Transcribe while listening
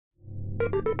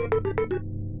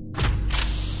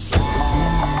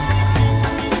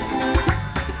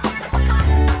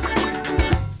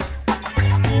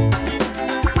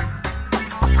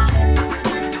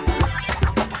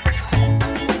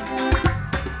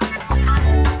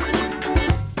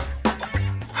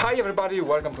Hi everybody,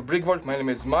 welcome to BrickVault. My name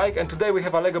is Mike and today we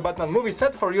have a LEGO Batman movie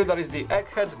set for you that is the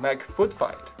Egghead Mech foot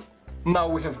fight. Now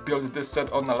we have built this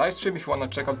set on a live stream. If you want to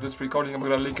check out this recording, I'm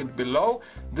going to link it below.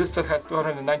 This set has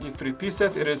 293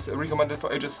 pieces. It is recommended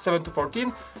for ages 7 to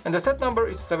 14 and the set number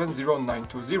is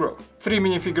 70920. 3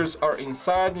 minifigures are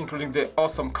inside, including the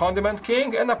awesome Condiment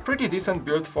King and a pretty decent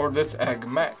build for this Egg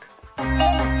Mech.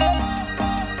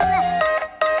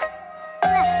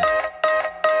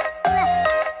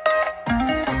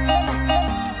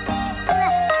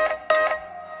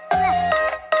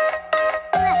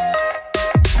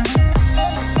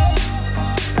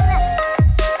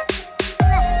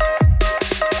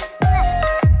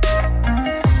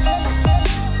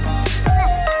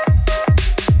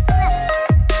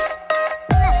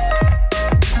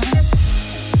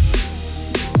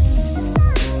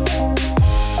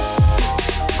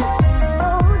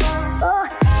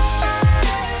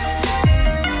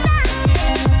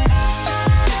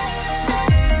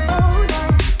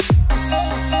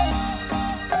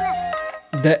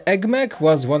 The Egg Mech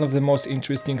was one of the most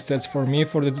interesting sets for me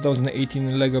for the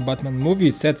 2018 LEGO Batman movie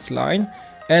sets line,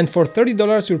 and for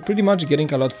 $30 you're pretty much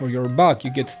getting a lot for your buck.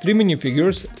 You get 3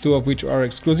 minifigures, 2 of which are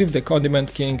exclusive, the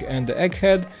Condiment King and the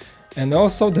Egghead, and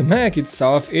also the mech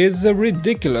itself is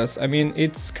ridiculous. I mean,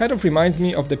 it kind of reminds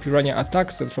me of the Piranha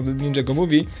Attack set from the Ninjago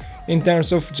movie in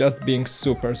terms of just being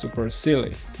super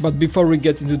silly. But before we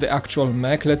get into the actual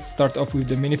mech, let's start off with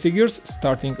the minifigures,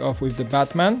 starting off with the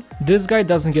Batman. This guy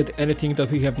doesn't get anything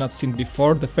that we have not seen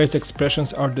before. The face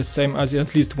expressions are the same as in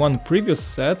at least one previous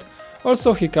set.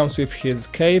 Also, he comes with his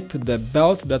cape, the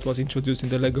belt that was introduced in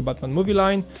the LEGO Batman movie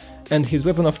line, and his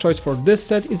weapon of choice for this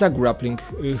set is a grappling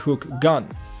hook gun.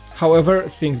 However,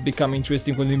 things become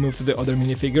interesting when we move to the other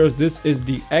minifigures. This is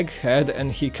the Egghead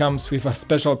and he comes with a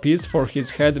special piece for his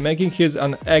head, making his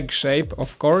an egg shape,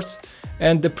 of course.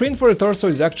 And the print for the torso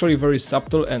is actually very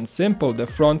subtle and simple. The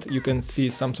front you can see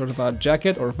some sort of a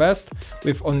jacket or vest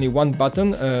with only one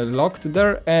button locked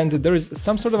there, and there is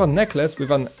some sort of a necklace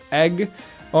with an egg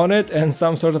on it and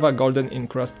some sort of a golden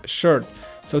encrust shirt.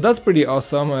 So that's pretty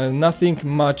awesome, nothing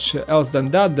much else than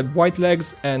that. The white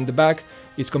legs and the back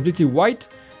is completely white.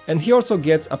 And he also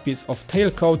gets a piece of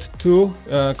tailcoat to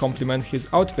complement his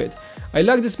outfit. I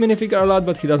like this minifigure a lot,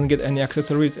 but he doesn't get any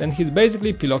accessories and he's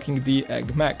basically pilocking the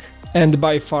Egg Mech. And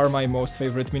by far my most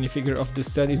favorite minifigure of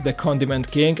this set is the Condiment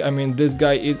King. I mean, this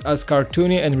guy is as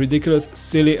cartoony and ridiculous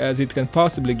silly as it can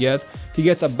possibly get. He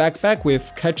gets a backpack with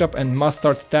ketchup and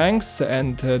mustard tanks,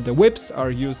 and the whips are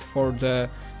used for the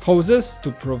hoses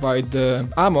to provide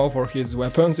the ammo for his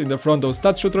weapons. In the front, those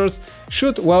stud shooters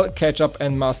shoot, well, ketchup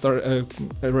and mustard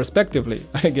respectively,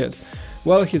 I guess.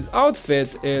 Well, his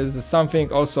outfit is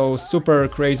something also super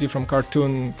crazy from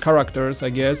cartoon characters, I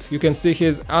guess. You can see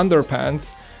his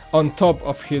underpants on top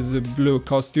of his blue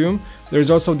costume.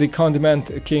 There's also the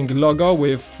Condiment King logo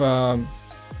with, I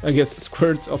guess,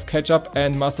 squirts of ketchup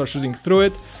and mustard shooting through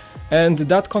it. And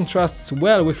that contrasts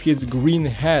well with his green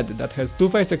head that has two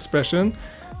face expression.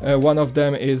 One of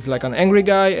them is like an angry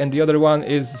guy and the other one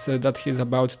is that he's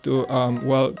about to,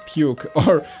 well, puke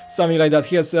or something like that.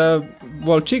 He has,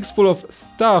 well, cheeks full of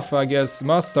stuff, I guess,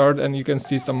 mustard, and you can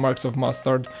see some marks of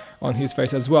mustard on his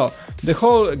face as well. The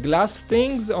whole glass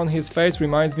things on his face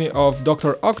reminds me of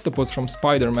Dr. Octopus from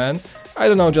Spider-Man. I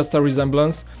don't know, just a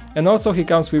resemblance. And also he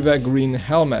comes with a green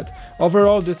helmet.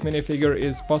 Overall, this minifigure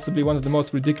is possibly one of the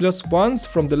most ridiculous ones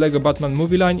from the LEGO Batman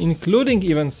movie line, including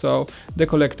even so the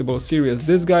collectible series.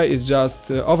 This guy is just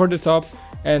over the top,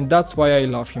 and that's why I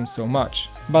love him so much.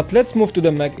 But let's move to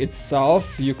the mech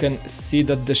itself. You can see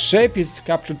that the shape is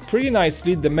captured pretty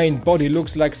nicely. The main body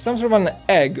looks like some sort of an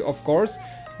egg, of course,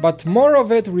 but more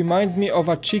of it reminds me of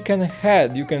a chicken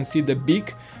head. You can see the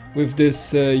beak with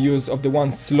this use of the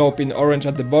one slope in orange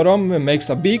at the bottom makes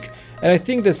a beak, and I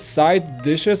think the side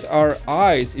dishes are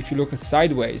eyes if you look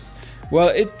sideways. Well,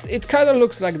 it kind of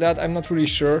looks like that, I'm not really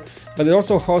sure, but it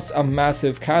also hosts a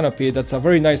massive canopy. That's a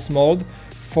very nice mold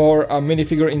for a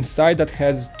minifigure inside that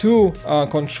has two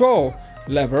control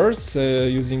levers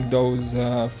using those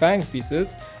fang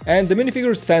pieces, and the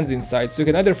minifigure stands inside, so you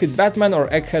can either fit Batman or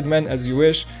Egghead Man as you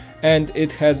wish, and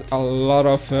it has a lot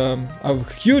of a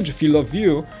huge field of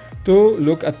view to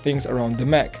look at things around the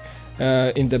mech.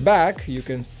 In the back you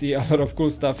can see a lot of cool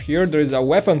stuff here. There is a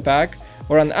weapon pack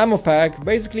or an ammo pack,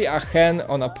 basically a hen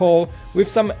on a pole with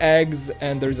some eggs,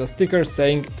 and there is a sticker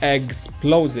saying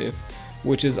Eggsplosive,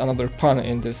 which is another pun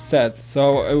in this set.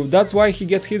 So that's why he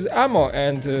gets his ammo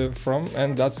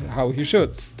and that's how he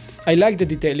shoots. I like the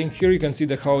detailing here. You can see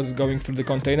the hose going through the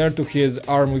container to his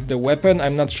arm with the weapon.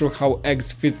 I'm not sure how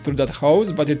eggs fit through that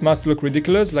hose, but it must look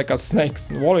ridiculous, like a snake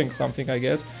swallowing something, I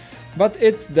guess. but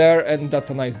it's there, and that's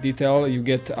a nice detail. You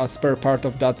get a spare part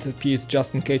of that piece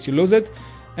just in case you lose it.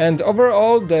 And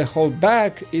overall, the whole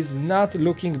back is not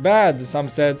looking bad. Some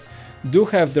sets do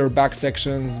have their back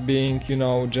sections being, you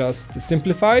know, just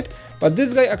simplified, but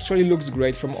this guy actually looks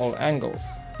great from all angles.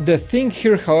 The thing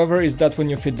here, however, is that when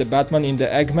you fit the Batman in the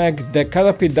Egghead Mech, the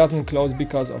canopy doesn't close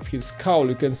because of his cowl.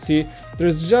 You can see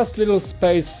there's just little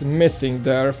space missing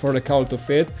there for the cowl to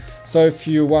fit. So if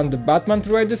you want the Batman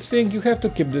to ride this thing, you have to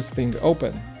keep this thing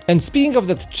open. And speaking of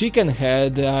that chicken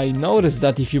head, I noticed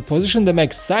that if you position the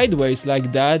mech sideways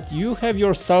like that, you have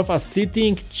yourself a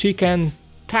sitting chicken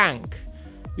tank.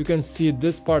 You can see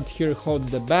this part here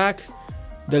holds the back.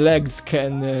 The legs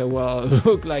can, well,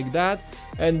 look like that,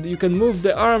 and you can move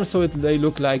the arms so they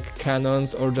look like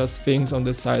cannons or just things on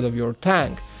the side of your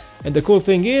tank. And the cool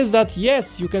thing is that,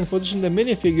 yes, you can position the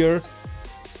minifigure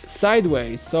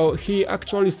sideways, so he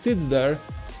actually sits there.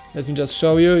 Let me just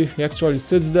show you. He actually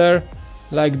sits there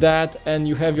like that, and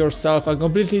you have yourself a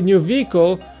completely new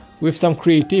vehicle with some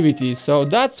creativity. So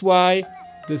that's why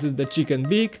this is the chicken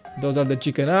beak, those are the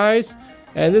chicken eyes,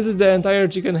 and this is the entire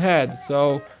chicken head.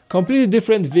 So completely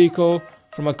different vehicle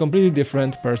from a completely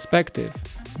different perspective.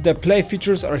 The play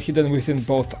features are hidden within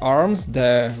both arms.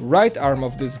 The right arm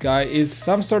of this guy is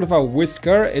some sort of a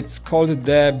whisker. It's called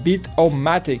the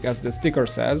Bit-O-Matic, as the sticker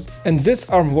says. And this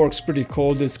arm works pretty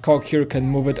cool. This cock here can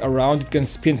move it around. It can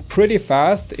spin pretty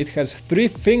fast. It has 3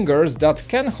 fingers that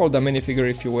can hold a minifigure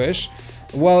if you wish.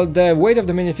 Well, the weight of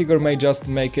the minifigure may just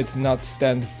make it not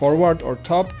stand forward or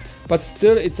top, but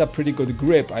still it's a pretty good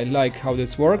grip. I like how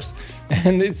this works,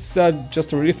 and it's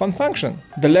just a really fun function.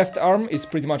 The left arm is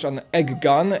pretty much an egg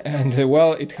gun, and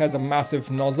well, it has a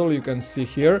massive nozzle, you can see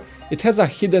here. It has a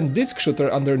hidden disc shooter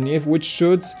underneath, which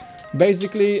shoots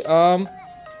basically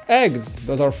eggs.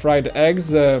 Those are fried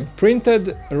eggs,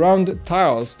 printed round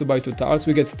tiles, 2x2 tiles.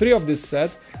 We get 3 of this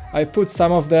set. I put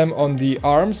some of them on the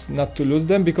arms, not to lose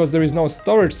them, because there is no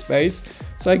storage space,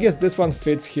 so I guess this one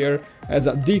fits here as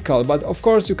a decal, but of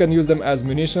course you can use them as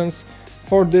munitions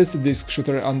for this disc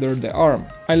shooter under the arm.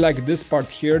 I like this part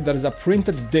here. There is a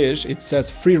printed dish. It says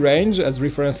free range as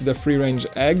reference to the free range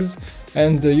eggs,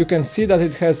 and you can see that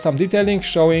it has some detailing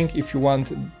showing if you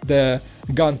want the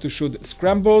gun to shoot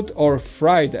scrambled or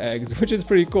fried eggs, which is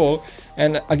pretty cool.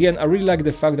 And again, I really like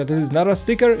the fact that this is not a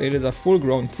sticker, it is a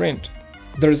full-grown print.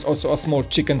 There is also a small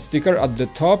chicken sticker at the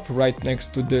top, right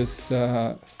next to this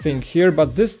thing here,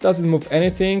 but this doesn't move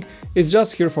anything, it's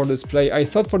just here for display. I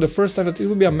thought for the first time that it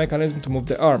would be a mechanism to move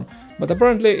the arm, but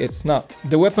apparently it's not.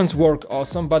 The weapons work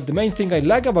awesome, but the main thing I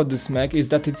like about this mech is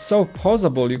that it's so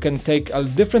posable. You can take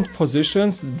different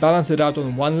positions, balance it out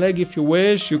on one leg if you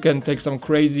wish, you can take some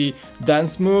crazy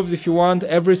dance moves if you want,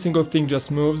 every single thing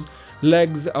just moves.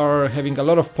 Legs are having a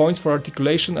lot of points for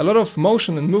articulation, a lot of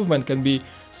motion and movement can be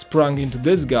sprung into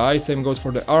this guy. Same goes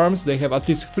for the arms, they have at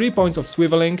least 3 points of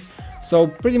swiveling, so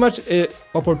pretty much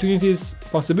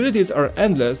possibilities are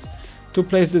endless to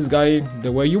place this guy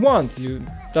the way you want.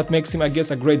 That makes him, I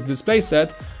guess, a great display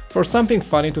set for something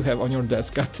funny to have on your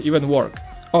desk at even work.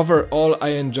 Overall, I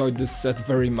enjoyed this set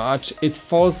very much. It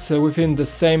falls within the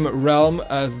same realm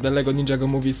as the LEGO Ninjago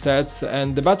movie sets,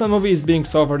 and the Batman movie is being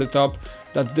so over the top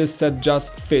that this set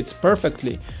just fits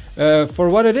perfectly. For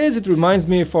what it is, it reminds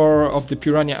me of the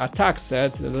Piranha Attack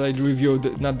set that I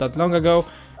reviewed not that long ago,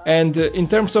 and in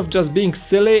terms of just being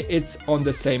silly, it's on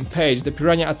the same page. The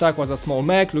Piranha Attack was a small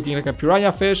mech looking like a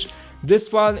piranha fish.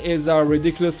 This one is a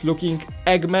ridiculous looking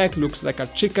egg mech, looks like a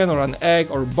chicken or an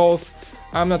egg or both.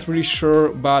 I'm not really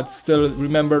sure, but still,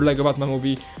 remember, LEGO Batman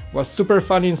movie was super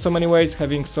funny in so many ways,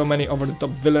 having so many over-the-top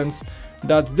villains,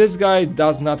 that this guy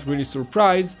does not really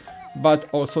surprise, but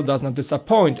also does not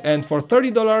disappoint. And for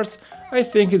 $30, I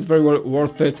think it's very well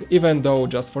worth it, even though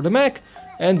just for the mech,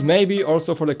 and maybe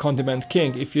also for the Condiment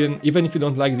King. Even if you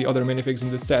don't like the other minifigs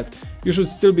in the set, you should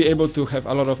still be able to have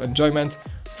a lot of enjoyment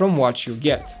from what you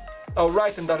get.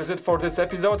 Alright, and that is it for this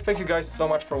episode. Thank you guys so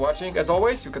much for watching. As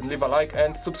always, you can leave a like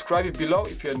and subscribe below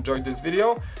if you enjoyed this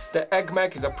video. The Egghead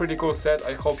Mech is a pretty cool set.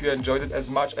 I hope you enjoyed it as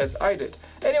much as I did.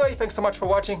 Anyway, thanks so much for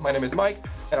watching. My name is Mike,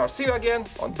 and I'll see you again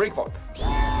on BrickVault.